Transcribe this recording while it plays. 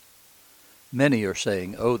Many are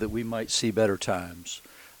saying, "Oh, that we might see better times."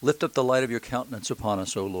 Lift up the light of your countenance upon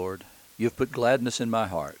us, O Lord. You have put gladness in my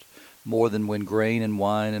heart, more than when grain and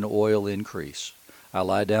wine and oil increase. I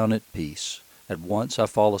lie down at peace. At once I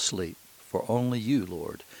fall asleep, for only you,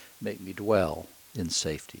 Lord, make me dwell in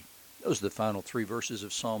safety. Those are the final three verses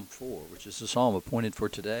of Psalm 4, which is the psalm appointed for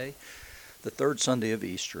today, the third Sunday of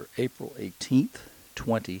Easter, April 18th,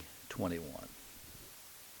 2021.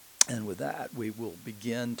 And with that, we will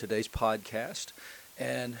begin today's podcast.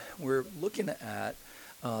 And we're looking at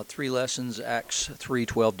three lessons: Acts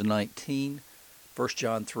 3:12-19, 1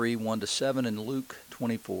 John 3:1-7, and Luke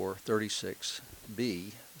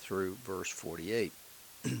 24:36b through verse 48.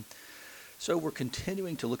 So we're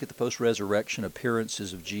continuing to look at the post-resurrection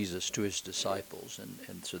appearances of Jesus to his disciples.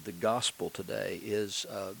 And so the gospel today is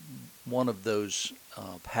one of those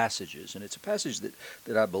passages. And it's a passage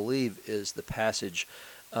that I believe is the passage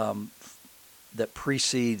that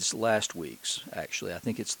precedes last week's, actually. I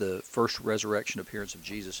think it's the first resurrection appearance of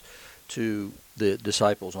Jesus to the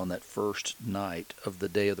disciples on that first night of the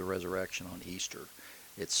day of the resurrection on Easter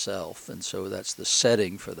itself. And so that's the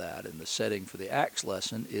setting for that. And the setting for the Acts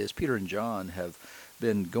lesson is Peter and John have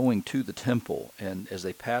been going to the temple, and as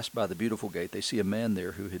they pass by the beautiful gate, they see a man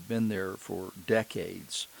there who had been there for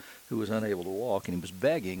decades, who was unable to walk, and he was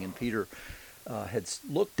begging, and Peter had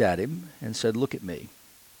looked at him and said, "Look at me.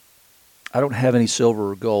 I don't have any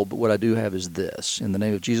silver or gold, but what I do have is this. In the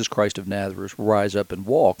name of Jesus Christ of Nazareth, rise up and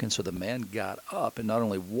walk." And so the man got up and not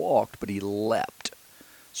only walked, but he leapt.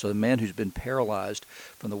 So the man who's been paralyzed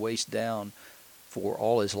from the waist down for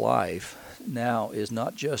all his life now is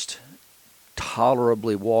not just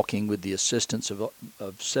tolerably walking with the assistance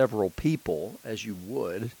of several people, as you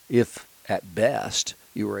would if at best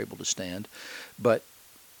you were able to stand, but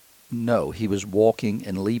no, he was walking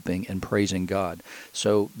and leaping and praising God.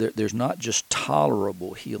 So there's not just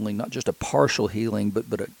tolerable healing, not just a partial healing,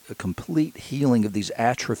 but a complete healing of these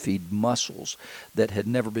atrophied muscles that had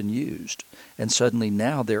never been used. And suddenly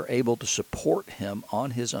now they're able to support him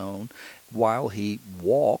on his own while he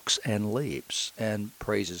walks and leaps and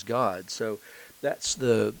praises God. So that's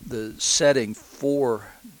the setting for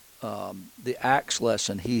the Acts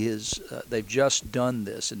lesson. They've just done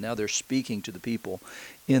this, and now they're speaking to the people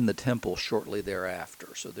in the temple shortly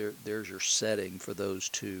thereafter. So there's your setting for those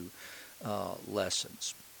two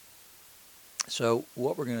lessons. So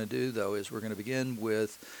what we're going to do, though, is we're going to begin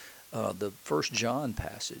with the First John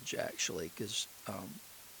passage, actually, because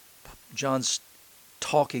John's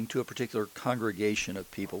talking to a particular congregation of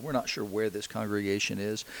people. We're not sure where this congregation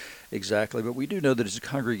is exactly, but we do know that it's a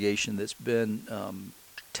congregation that's been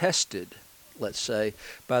tested, let's say,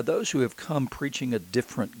 by those who have come preaching a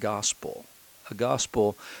different gospel, a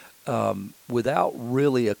gospel without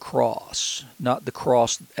really a cross, not the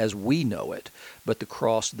cross as we know it, but the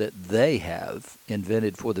cross that they have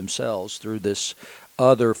invented for themselves through this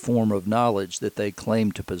other form of knowledge that they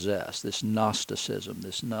claim to possess, this Gnosticism,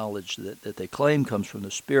 this knowledge that they claim comes from the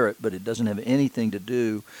Spirit, but it doesn't have anything to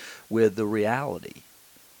do with the reality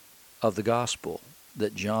of the gospel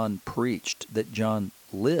that John preached, that John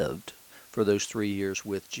lived for those 3 years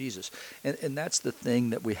with Jesus. And that's the thing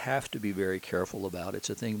that we have to be very careful about. It's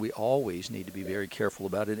a thing we always need to be very careful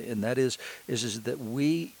about, and that is that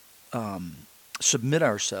we submit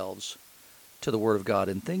ourselves to the Word of God,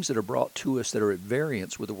 and things that are brought to us that are at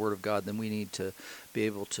variance with the Word of God, then we need to be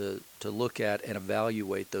able to look at and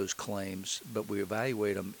evaluate those claims, but we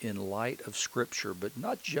evaluate them in light of Scripture, but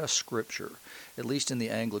not just Scripture. At least in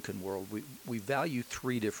the Anglican world, we value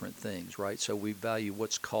three different things, right? So we value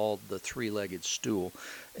what's called the three-legged stool,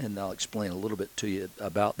 and I'll explain a little bit to you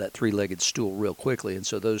about that three-legged stool real quickly. And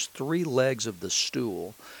so those three legs of the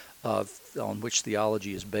stool on which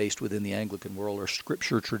theology is based within the Anglican world are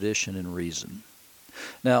Scripture, tradition, and reason.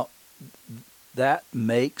 Now, that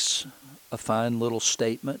makes a fine little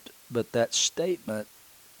statement, but that statement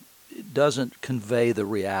doesn't convey the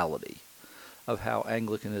reality of how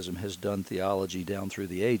Anglicanism has done theology down through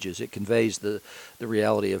the ages. It conveys the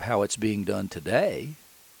reality of how it's being done today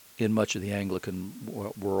in much of the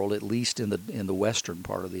Anglican world, at least in the western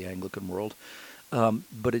part of the Anglican world.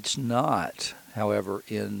 But it's not, however,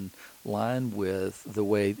 in line with the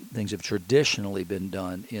way things have traditionally been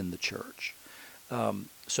done in the church.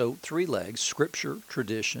 So three legs: Scripture,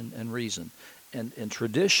 tradition, and reason. And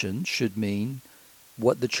tradition should mean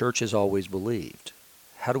what the church has always believed.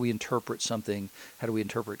 How do we interpret something? How do we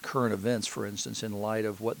interpret current events, for instance, in light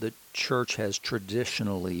of what the church has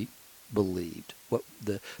traditionally believed, what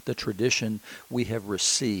the tradition we have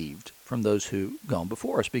received from those who gone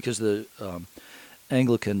before us? Because the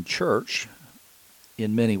Anglican Church,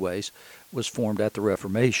 in many ways, was formed at the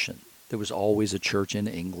Reformation. There was always a church in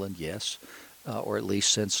England, yes, or at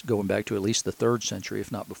least since going back to at least the 3rd century,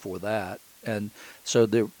 if not before that. And so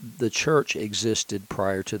the church existed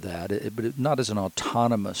prior to that, but not as an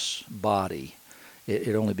autonomous body.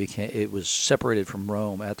 It was separated from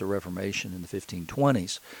Rome at the Reformation in the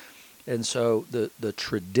 1520s. And so the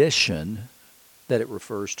tradition that it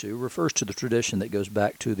refers to the tradition that goes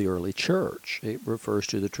back to the early church. It refers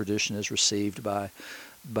to the tradition as received by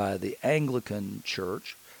the Anglican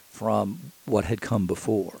Church from what had come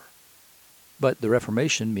before. But the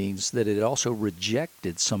Reformation means that it also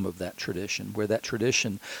rejected some of that tradition. Where that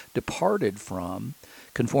tradition departed from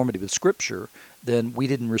conformity with Scripture, then we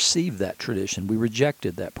didn't receive that tradition. We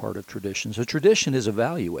rejected that part of tradition. So tradition is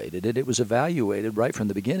evaluated, and it was evaluated right from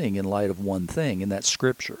the beginning in light of one thing, and that's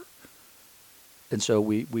Scripture. And so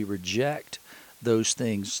we reject those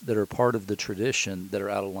things that are part of the tradition that are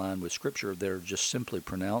out of line with Scripture. They're just simply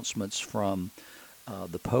pronouncements from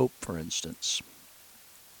the Pope, for instance.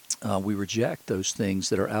 We reject those things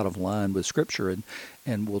that are out of line with Scripture,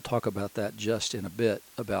 and we'll talk about that just in a bit,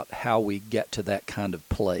 about how we get to that kind of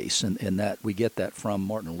place, and that we get that from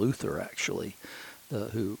Martin Luther, actually,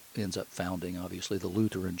 who ends up founding, obviously, the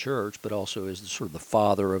Lutheran Church, but also is sort of the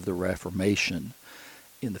father of the Reformation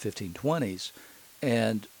in the 1520s.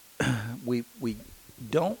 And we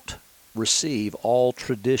don't receive all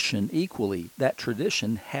tradition equally. That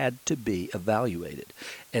tradition had to be evaluated.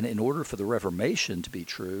 And in order for the Reformation to be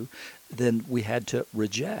true, then we had to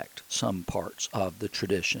reject some parts of the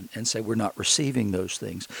tradition and say we're not receiving those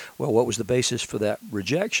things. Well, what was the basis for that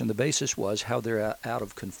rejection? The basis was how they're out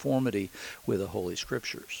of conformity with the Holy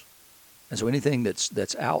Scriptures. And so anything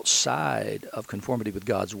that's outside of conformity with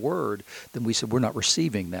God's Word, then we said we're not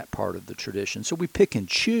receiving that part of the tradition. So we pick and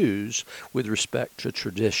choose with respect to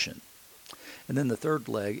tradition. And then the third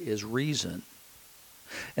leg is reason.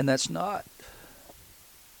 And that's not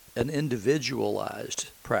an individualized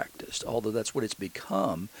practice, although that's what it's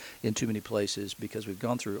become in too many places, because we've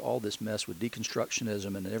gone through all this mess with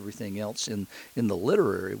deconstructionism and everything else in the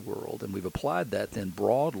literary world, and we've applied that then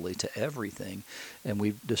broadly to everything, and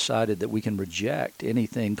we've decided that we can reject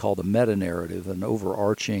anything called a meta-narrative, an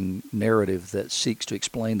overarching narrative that seeks to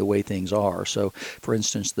explain the way things are. So, for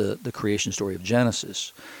instance, the creation story of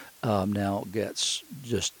Genesis now gets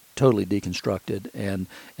just totally deconstructed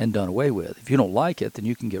and done away with. If you don't like it, then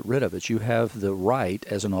you can get rid of it. You have the right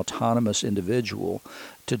as an autonomous individual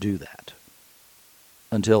to do that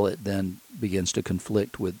until it then begins to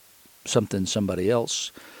conflict with something somebody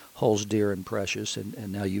else holds dear and precious,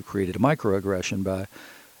 and now you've created a microaggression by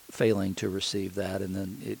failing to receive that, and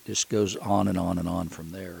then it just goes on and on and on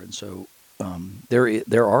from there. And so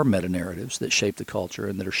there are meta-narratives that shape the culture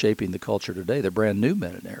and that are shaping the culture today. They're brand new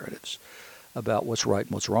meta-narratives about what's right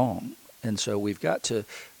and what's wrong. And so we've got to,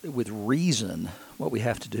 with reason, what we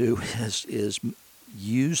have to do is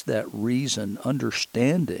use that reason,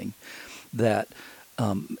 understanding that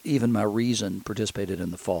even my reason participated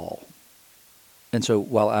in the fall. And so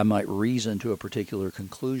while I might reason to a particular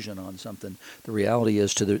conclusion on something, the reality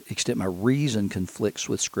is, to the extent my reason conflicts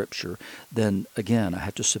with Scripture, then again, I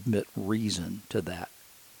have to submit reason to that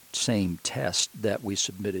same test that we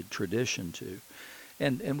submitted tradition to.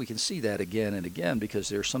 And we can see that again and again, because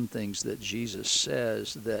there are some things that Jesus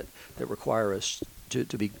says that require us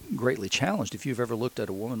to be greatly challenged. If you've ever looked at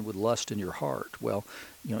a woman with lust in your heart, well,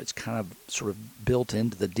 it's kind of sort of built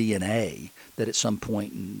into the DNA that at some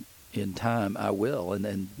point in time I will. And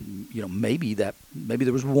then, maybe there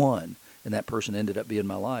was one, and that person ended up being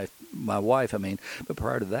my wife, but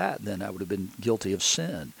prior to that, then I would have been guilty of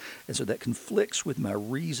sin. And so that conflicts with my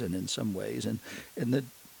reason in some ways. And the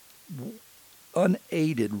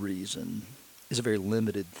unaided reason is a very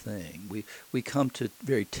limited thing. We come to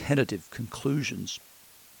very tentative conclusions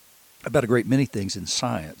about a great many things in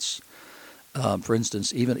science. For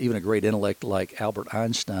instance, even a great intellect like Albert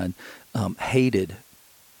Einstein hated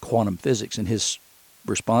quantum physics, and his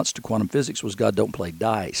response to quantum physics was, God don't play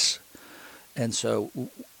dice. And so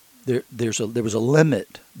there was a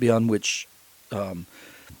limit beyond which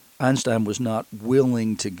Einstein was not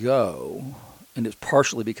willing to go. And it's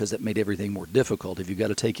partially because that made everything more difficult. If you've got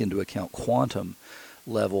to take into account quantum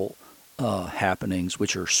level happenings,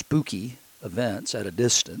 which are spooky events at a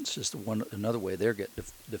distance, is another way they get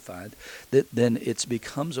defined, then it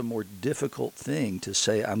becomes a more difficult thing to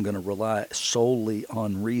say I'm going to rely solely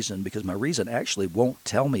on reason, because my reason actually won't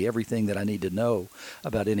tell me everything that I need to know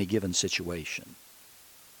about any given situation.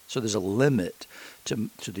 So there's a limit to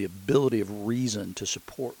the ability of reason to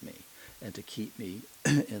support me and to keep me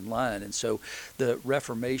in line. And so the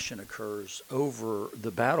Reformation occurs over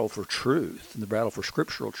the battle for truth and the battle for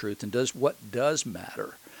scriptural truth, and what does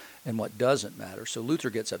matter. and what doesn't matter. So Luther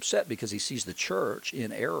gets upset because he sees the church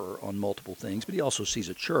in error on multiple things, but he also sees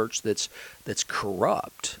a church that's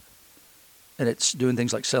corrupt, and it's doing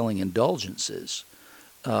things like selling indulgences,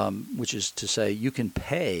 which is to say you can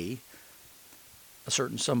pay a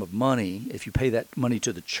certain sum of money. If you pay that money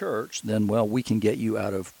to the church, then, well, we can get you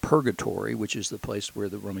out of purgatory, which is the place where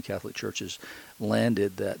the Roman Catholic Church has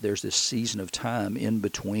landed, that there's this season of time in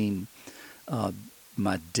between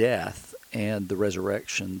my death and the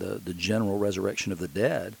resurrection, the general resurrection of the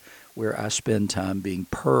dead, where I spend time being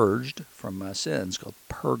purged from my sins, called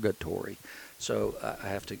purgatory. So I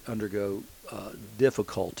have to undergo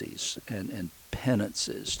difficulties and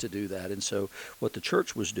penances to do that. And so what the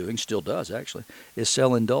church was doing, still does actually, is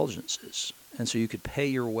sell indulgences. And so you could pay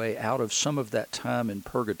your way out of some of that time in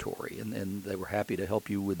purgatory. And they were happy to help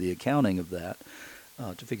you with the accounting of that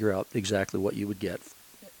to figure out exactly what you would get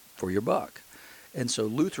for your buck. And so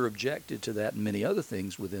Luther objected to that and many other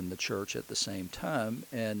things within the church at the same time.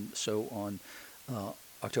 And so on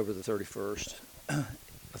October the 31st of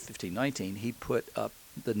 1519, he put up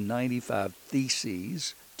the 95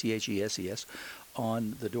 Theses, Theses,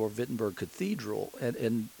 on the door of Wittenberg Cathedral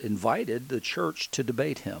and invited the church to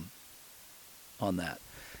debate him on that.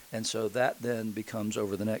 And so that then becomes,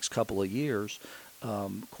 over the next couple of years,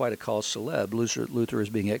 quite a cause célèbre. Luther is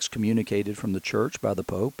being excommunicated from the church by the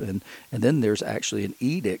Pope, and then there's actually an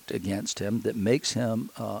edict against him that makes him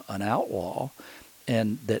an outlaw,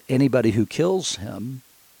 and that anybody who kills him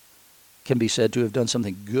can be said to have done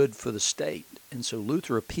something good for the state. And so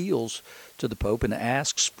Luther appeals to the Pope and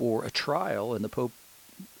asks for a trial, and the Pope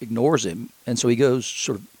ignores him. And so he goes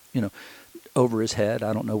sort of, over his head.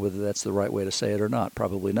 I don't know whether that's the right way to say it or not.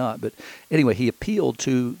 Probably not. But anyway, he appealed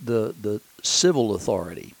to the civil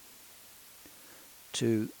authority,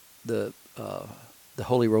 to the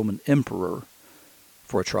Holy Roman Emperor,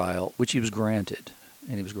 for a trial, which he was granted.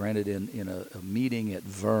 And he was granted in a meeting at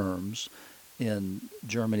Worms in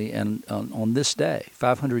Germany, and on this day,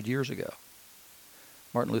 500 years ago,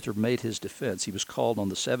 Martin Luther made his defense. He was called on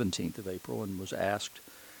the 17th of April and was asked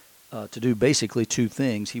to do basically two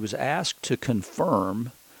things. He was asked to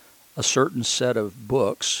confirm a certain set of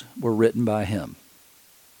books were written by him,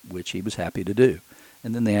 which he was happy to do.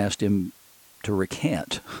 And then they asked him to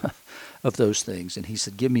recant of those things, and he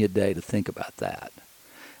said, give me a day to think about that.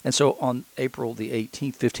 And so on April the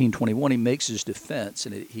 18th, 1521, he makes his defense,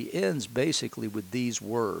 and he ends basically with these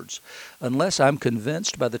words: unless I'm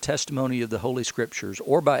convinced by the testimony of the Holy Scriptures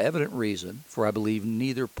or by evident reason, for I believe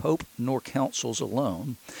neither Pope nor councils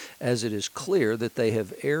alone, as it is clear that they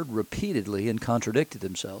have erred repeatedly and contradicted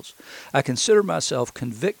themselves, I consider myself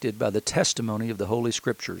convicted by the testimony of the Holy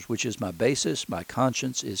Scriptures, which is my basis. My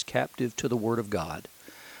conscience is captive to the Word of God.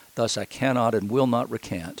 Thus I cannot and will not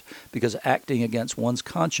recant, because acting against one's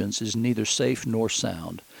conscience is neither safe nor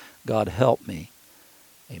sound. God help me.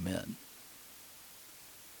 Amen.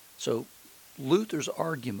 So Luther's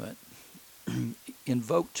argument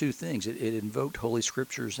invoked two things. It invoked Holy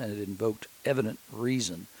Scriptures and it invoked evident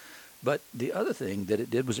reason. But the other thing that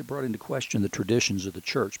it did was it brought into question the traditions of the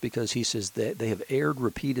church, because he says that they have erred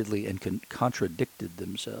repeatedly and contradicted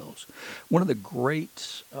themselves. One of the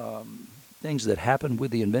great things that happened with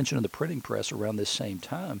the invention of the printing press around this same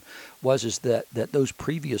time is that those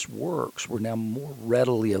previous works were now more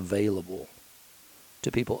readily available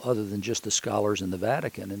to people other than just the scholars in the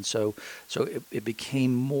Vatican. And so it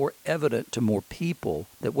became more evident to more people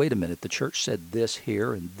that, wait a minute, the church said this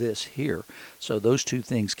here and this here. So those two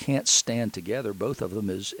things can't stand together, both of them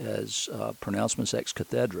as pronouncements ex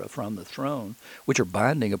cathedra from the throne, which are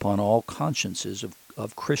binding upon all consciences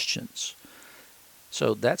of Christians.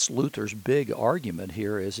 So that's Luther's big argument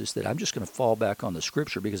here is that I'm just going to fall back on the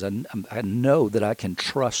Scripture because I know that I can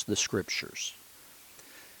trust the Scriptures.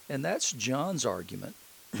 And that's John's argument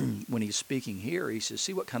when he's speaking here. He says,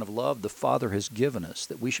 see what kind of love the Father has given us,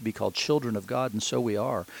 that we should be called children of God, and so we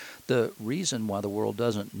are. The reason why the world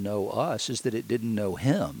doesn't know us is that it didn't know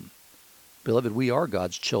him. Beloved, we are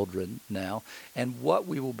God's children now, and what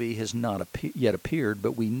we will be has not yet appeared,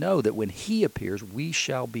 but we know that when he appears, we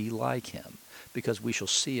shall be like him, because we shall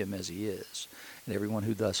see him as he is. And everyone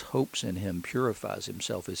who thus hopes in him purifies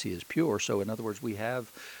himself as he is pure. So in other words, we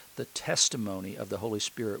have the testimony of the Holy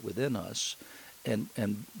Spirit within us,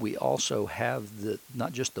 and we also have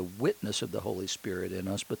not just the witness of the Holy Spirit in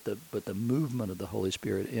us, but the movement of the Holy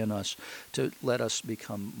Spirit in us to let us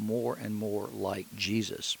become more and more like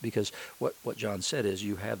Jesus. Because what John said is,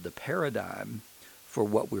 you have the paradigm for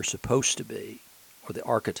what we're supposed to be, or the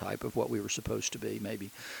archetype of what we were supposed to be,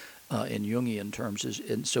 maybe in Jungian terms,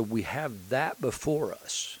 and so we have that before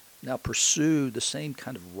us. Now pursue the same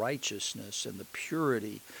kind of righteousness and the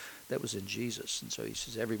purity that was in Jesus. And so he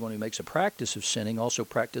says, everyone who makes a practice of sinning also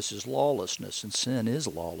practices lawlessness, and sin is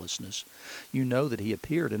lawlessness. You know that he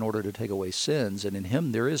appeared in order to take away sins, and in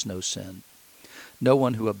him there is no sin. No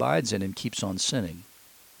one who abides in him keeps on sinning.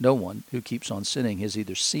 No one who keeps on sinning has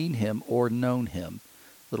either seen him or known him.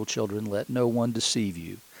 Little children, let no one deceive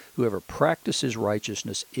you. Whoever practices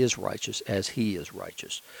righteousness is righteous as he is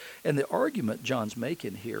righteous. And the argument John's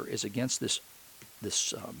making here is against this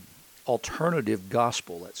alternative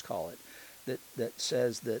gospel, let's call it, that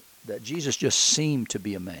says that Jesus just seemed to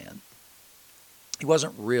be a man. He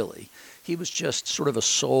wasn't really. He was just sort of a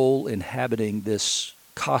soul inhabiting this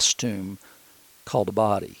costume called a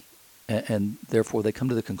body. And therefore they come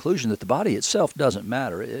to the conclusion that the body itself doesn't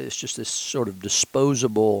matter. It's just this sort of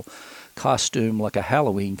disposable costume, like a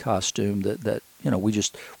Halloween costume that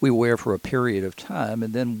we wear for a period of time,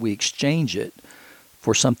 and then we exchange it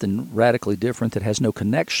for something radically different that has no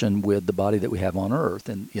connection with the body that we have on earth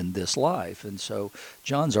and in this life. And so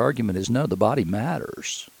John's argument is, no, the body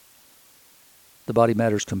matters. The body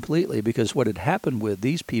matters completely, because what had happened with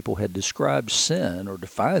these people had described sin, or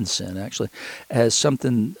defined sin actually, as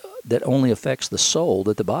something that only affects the soul,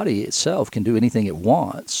 that the body itself can do anything it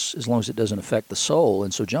wants as long as it doesn't affect the soul.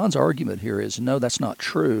 And so John's argument here is, no, that's not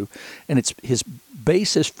true. And it's his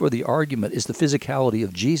basis for the argument is the physicality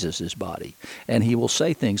of Jesus' body. And he will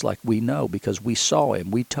say things like, we know because we saw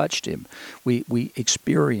him, we touched him, we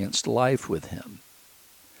experienced life with him.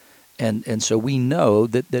 And so we know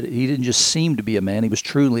that he didn't just seem to be a man, he was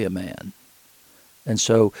truly a man. And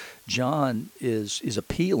so John is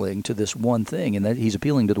appealing to this one thing, and that he's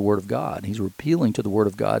appealing to the Word of God. He's appealing to the Word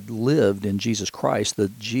of God lived in Jesus Christ, the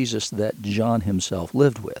Jesus that John himself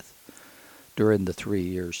lived with during the 3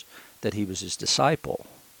 years that he was his disciple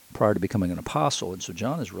prior to becoming an apostle. And so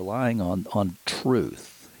John is relying on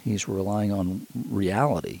truth. He's relying on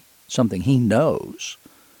reality, something he knows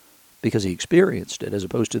because he experienced it, as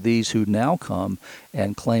opposed to these who now come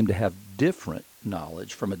and claim to have different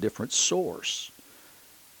knowledge from a different source.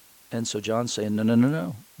 And so John's saying,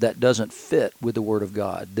 no, that doesn't fit with the Word of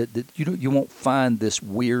God. That you won't find this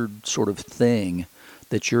weird sort of thing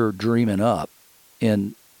that you're dreaming up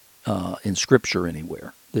in Scripture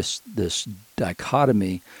anywhere. This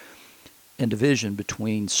dichotomy and division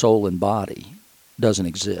between soul and body doesn't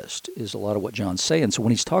exist, is a lot of what John's saying. So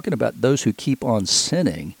when he's talking about those who keep on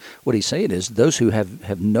sinning, what he's saying is those who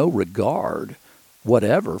have no regard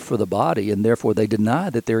whatever for the body, and therefore they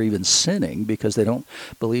deny that they're even sinning because they don't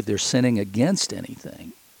believe they're sinning against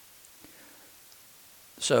anything.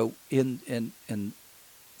 So in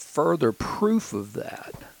further proof of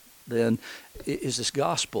that, then, is this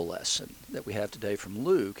gospel lesson that we have today from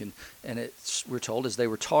Luke. And we're told, as they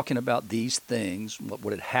were talking about these things,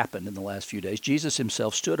 what had happened in the last few days, Jesus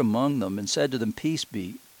himself stood among them and said to them, peace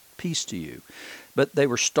to you. But they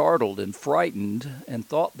were startled and frightened and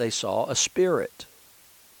thought they saw a spirit.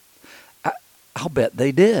 I'll bet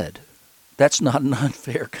they did. That's not an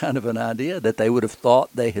unfair kind of an idea, that they would have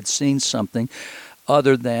thought they had seen something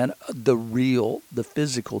other than the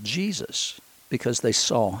physical Jesus, because they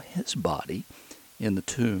saw his body in the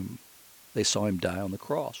tomb. They saw him die on the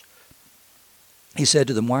cross. He said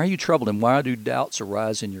to them, why are you troubled, and why do doubts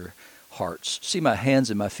arise in your hearts? See my hands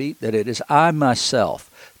and my feet, that it is I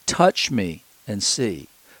myself. Touch me and see,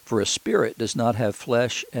 for a spirit does not have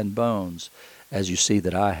flesh and bones, as you see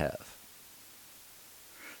that I have.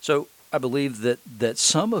 So I believe that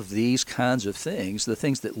some of these kinds of things, the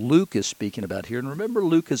things that Luke is speaking about here, and remember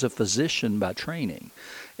Luke is a physician by training,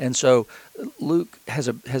 and so Luke has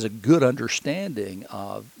a good understanding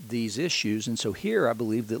of these issues. And so here I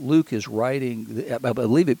believe that Luke is writing, I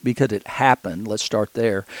believe it because it happened, let's start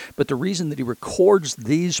there, but the reason that he records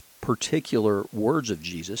these particular words of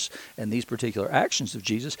Jesus and these particular actions of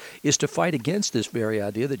Jesus is to fight against this very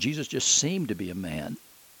idea that Jesus just seemed to be a man.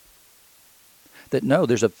 That no,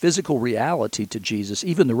 there's a physical reality to Jesus,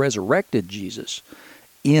 even the resurrected Jesus,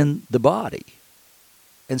 in the body.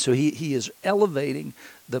 And so he is elevating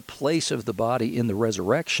the place of the body in the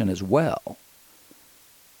resurrection as well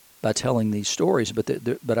by telling these stories.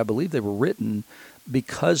 But I believe they were written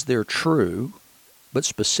because they're true, but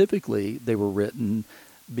specifically they were written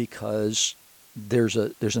because there's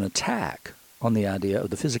an attack on the idea of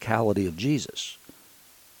the physicality of Jesus.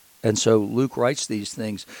 And so Luke writes these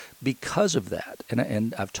things because of that.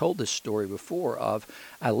 And I've told this story before of,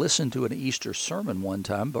 I listened to an Easter sermon one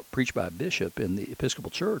time, but preached by a bishop in the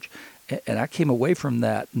Episcopal Church, and I came away from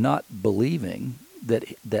that not believing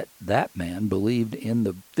that man believed in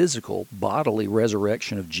the physical bodily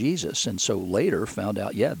resurrection of Jesus. And so later found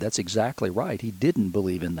out, yeah, that's exactly right. He didn't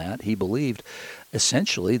believe in that. He believed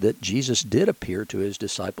essentially that Jesus did appear to his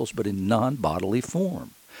disciples, but in non-bodily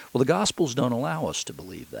form. Well, the Gospels don't allow us to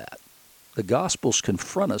believe that. The Gospels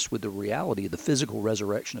confront us with the reality of the physical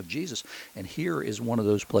resurrection of Jesus, and here is one of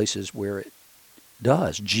those places where it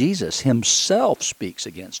does. Jesus himself speaks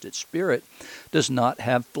against it. Spirit does not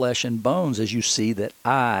have flesh and bones, as you see that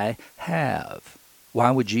I have.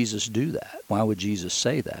 Why would Jesus do that? Why would Jesus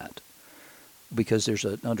say that? Because there's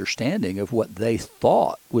an understanding of what they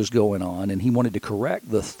thought was going on, and he wanted to correct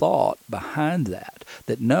the thought behind that,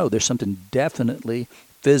 that no, there's something definitely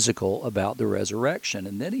physical about the resurrection.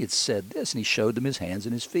 And then he had said this, and he showed them his hands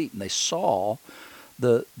and his feet, and they saw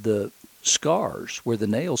the scars where the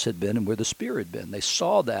nails had been and where the spear had been. They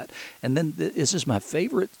saw that. And then this is my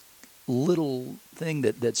favorite little thing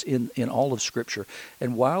that's in all of Scripture.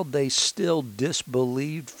 And while they still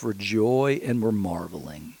disbelieved for joy and were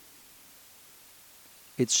marveling,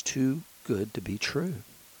 it's too good to be true.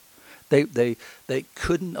 They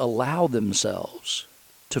couldn't allow themselves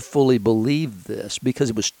to fully believe this because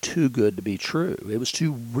it was too good to be true. It was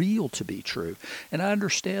too real to be true. And I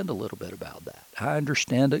understand a little bit about that. I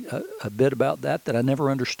understand a bit about that I never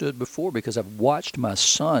understood before, because I've watched my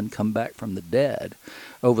son come back from the dead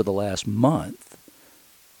over the last month.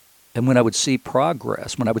 And when I would see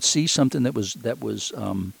progress, when I would see something that was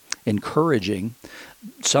encouraging,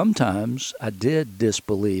 sometimes I did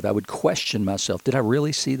disbelieve. I would question myself. Did I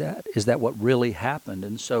really see that? Is that what really happened?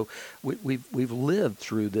 And so we've lived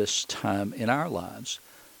through this time in our lives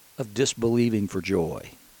of disbelieving for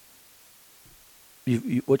joy.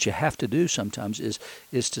 What you have to do sometimes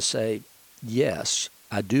is to say, yes,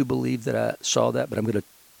 I do believe that I saw that, but I'm going to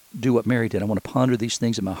do what Mary did. I want to ponder these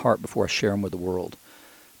things in my heart before I share them with the world.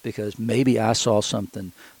 Because maybe I saw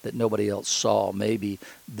something that nobody else saw. Maybe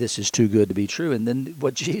this is too good to be true. And then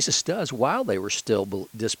what Jesus does, while they were still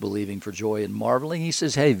disbelieving for joy and marveling, he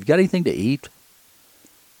says, hey, have you got anything to eat?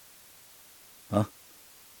 Huh?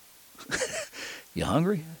 You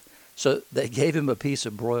hungry? So they gave him a piece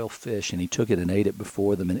of broiled fish, and he took it and ate it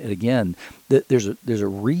before them. And again, there's a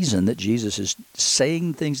reason that Jesus is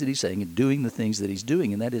saying things that he's saying and doing the things that he's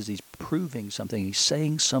doing, and that is he's proving something. He's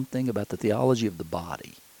saying something about the theology of the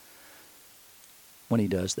body. When he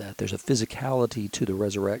does that, there's a physicality to the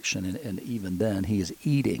resurrection, and even then he is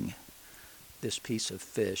eating this piece of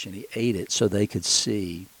fish, and he ate it so they could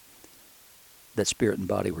see that spirit and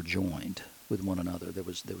body were joined with one another. There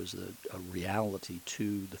was a reality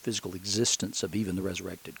to the physical existence of even the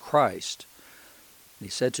resurrected Christ. And he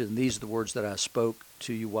said to them, these are the words that I spoke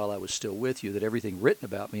to you while I was still with you, that everything written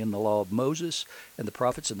about me in the law of Moses and the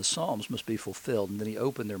prophets and the Psalms must be fulfilled. And then he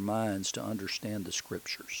opened their minds to understand the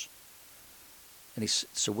Scriptures. And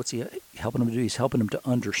so what's he helping them to do? He's helping them to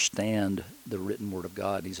understand the written word of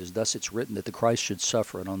God. And he says, thus it's written that the Christ should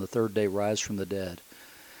suffer and on the third day rise from the dead,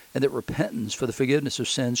 and that repentance for the forgiveness of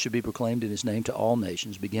sins should be proclaimed in his name to all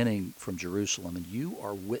nations, beginning from Jerusalem. And you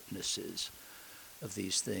are witnesses of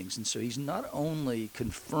these things. And so he's not only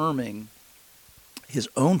confirming his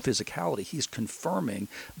own physicality, he's confirming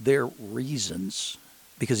their reasons,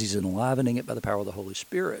 because he's enlivening it by the power of the Holy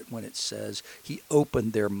Spirit when it says he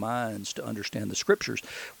opened their minds to understand the Scriptures.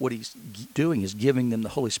 What he's doing is giving them the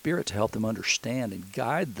Holy Spirit to help them understand and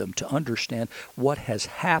guide them to understand what has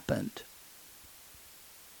happened,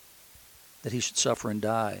 that he should suffer and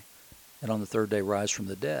die and on the third day rise from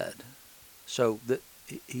the dead. So that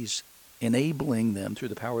he's enabling them through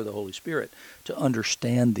the power of the Holy Spirit to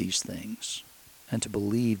understand these things and to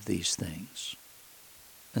believe these things.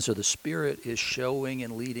 And so the Spirit is showing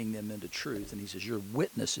and leading them into truth. And he says, you're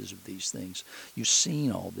witnesses of these things. You've seen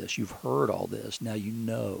all this. You've heard all this. Now you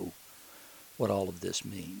know what all of this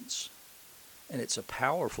means. And it's a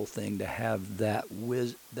powerful thing to have that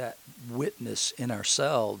witness in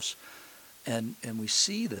ourselves. And we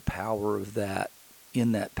see the power of that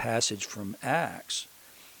in that passage from Acts,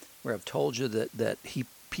 where I've told you that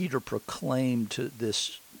Peter proclaimed to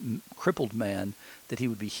this crippled man that he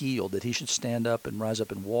would be healed, that he should stand up and rise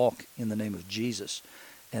up and walk in the name of Jesus.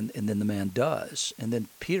 And then the man does. And then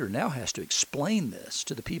Peter now has to explain this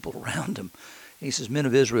to the people around him. And he says, men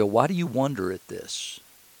of Israel, why do you wonder at this?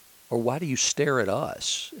 Or why do you stare at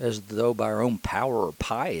us as though by our own power or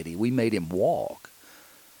piety we made him walk?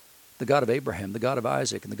 The God of Abraham, the God of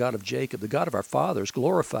Isaac, and the God of Jacob, the God of our fathers,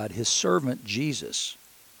 glorified his servant Jesus.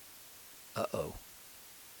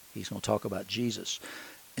 He's going to talk about Jesus.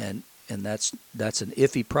 And that's an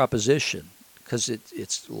iffy proposition, because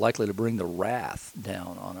it's likely to bring the wrath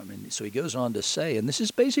down on him. And so he goes on to say, and this is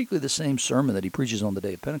basically the same sermon that he preaches on the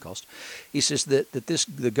day of Pentecost. He says that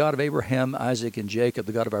the God of Abraham, Isaac, and Jacob,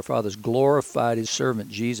 the God of our fathers, glorified his servant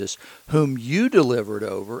Jesus, whom you delivered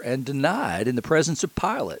over and denied in the presence of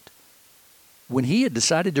Pilate, when he had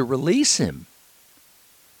decided to release him.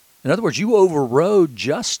 In other words, you overrode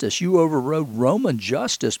justice. You overrode Roman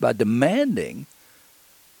justice by demanding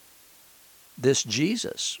this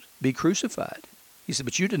Jesus be crucified. He said,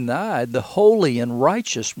 but you denied the holy and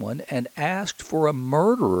righteous one and asked for a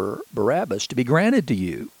murderer, Barabbas, to be granted to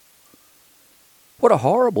you. What a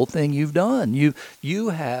horrible thing you've done. You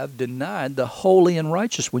have denied the holy and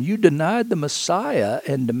righteous one. You denied the Messiah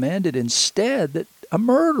and demanded instead that a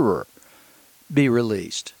murderer be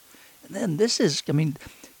released. And then this is,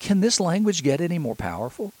 can this language get any more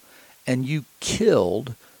powerful? And you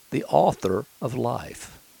killed the author of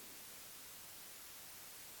life.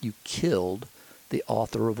 You killed the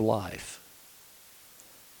author of life.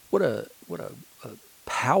 What a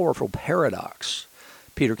powerful paradox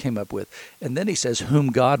Peter came up with. And then he says,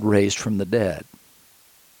 whom God raised from the dead.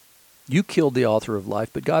 You killed the author of life,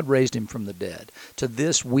 but God raised him from the dead. To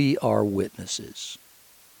this we are witnesses.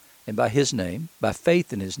 And by his name, by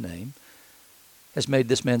faith in his name, has made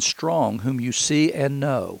this man strong, whom you see and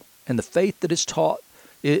know. And the faith that is taught,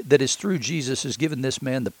 that is through Jesus, has given this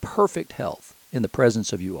man the perfect health in the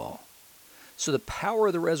presence of you all. So the power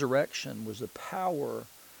of the resurrection was the power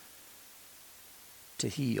to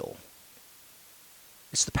heal.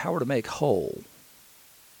 It's the power to make whole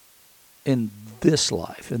in this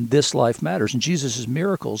life, and this life matters. And Jesus'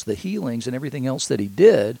 miracles, the healings, and everything else that he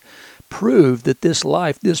did proved that this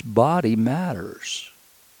life, this body matters.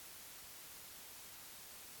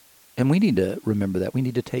 And we need to remember that. We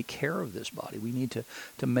need to take care of this body. We need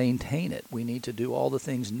to maintain it. We need to do all the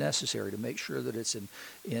things necessary to make sure that it's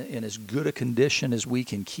in as good a condition as we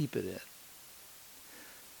can keep it in.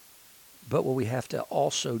 But what we have to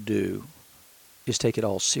also do is take it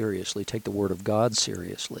all seriously, take the Word of God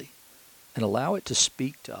seriously, and allow it to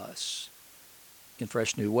speak to us in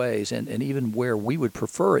fresh new ways. And even where we would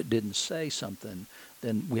prefer it didn't say something,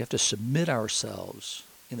 then we have to submit ourselves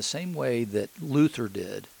in the same way that Luther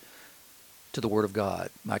did to the Word of God.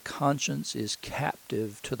 My conscience is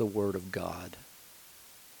captive to the Word of God.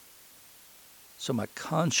 So my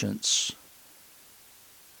conscience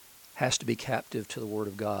has to be captive to the Word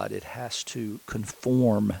of God. It has to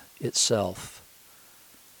conform itself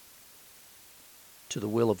to the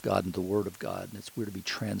will of God and the Word of God. And we're to be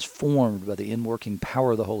transformed by the inworking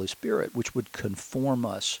power of the Holy Spirit, which would conform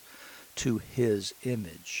us to His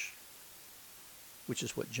image, which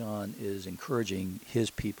is what John is encouraging his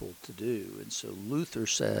people to do. And so Luther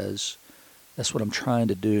says, that's what I'm trying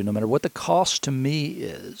to do. No matter what the cost to me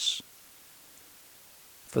is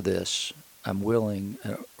for this, I'm willing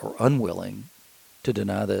or unwilling to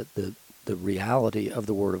deny the reality of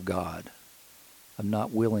the Word of God. I'm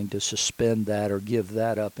not willing to suspend that or give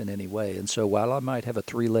that up in any way. And so while I might have a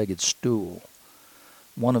three-legged stool,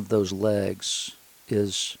 one of those legs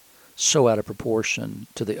is so out of proportion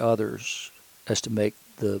to the others as to make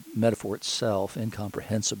the metaphor itself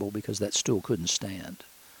incomprehensible, because that stool couldn't stand.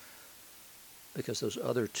 Because those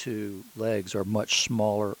other two legs are much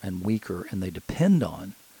smaller and weaker, and they depend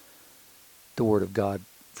on the Word of God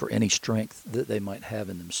for any strength that they might have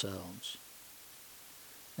in themselves.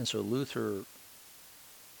 And so Luther,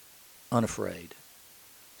 unafraid,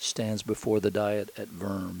 stands before the Diet at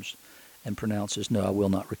Worms and pronounces, no, I will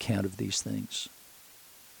not recount of these things,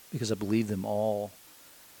 because I believe them all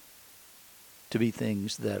to be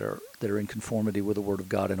things that are in conformity with the Word of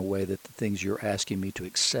God in a way that the things you're asking me to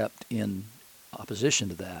accept in opposition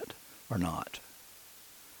to that are not.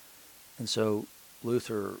 And so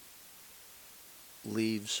Luther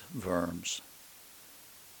leaves Worms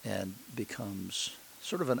and becomes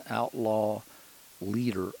sort of an outlaw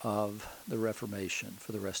leader of the Reformation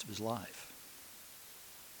for the rest of his life.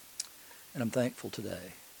 And I'm thankful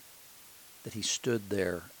today that he stood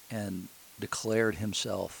there and declared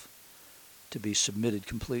himself to be submitted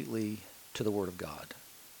completely to the Word of God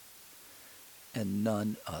and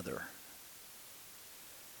none other.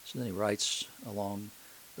 So then he writes along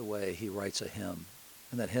the way, he writes a hymn.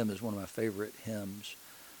 And that hymn is one of my favorite hymns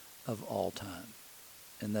of all time.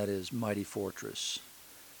 And that is, Mighty Fortress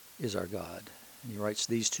is our God. And he writes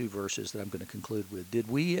these two verses that I'm going to conclude with. Did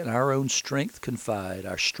we in our own strength confide,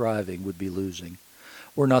 our striving would be losing.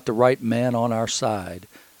 Were not the right man on our side,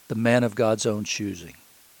 the man of God's own choosing.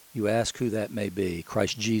 You ask who that may be.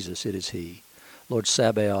 Christ Jesus, it is he. Lord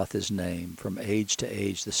Sabaoth his name, from age to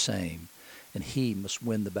age the same. And he must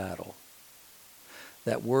win the battle.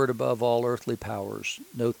 That word above all earthly powers,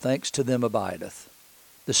 no thanks to them abideth.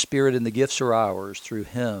 The Spirit and the gifts are ours through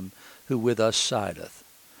him who with us sideth.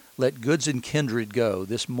 Let goods and kindred go,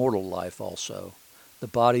 this mortal life also. The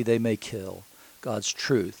body they may kill. God's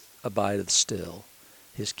truth abideth still.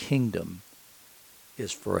 His kingdom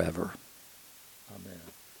is forever. Amen.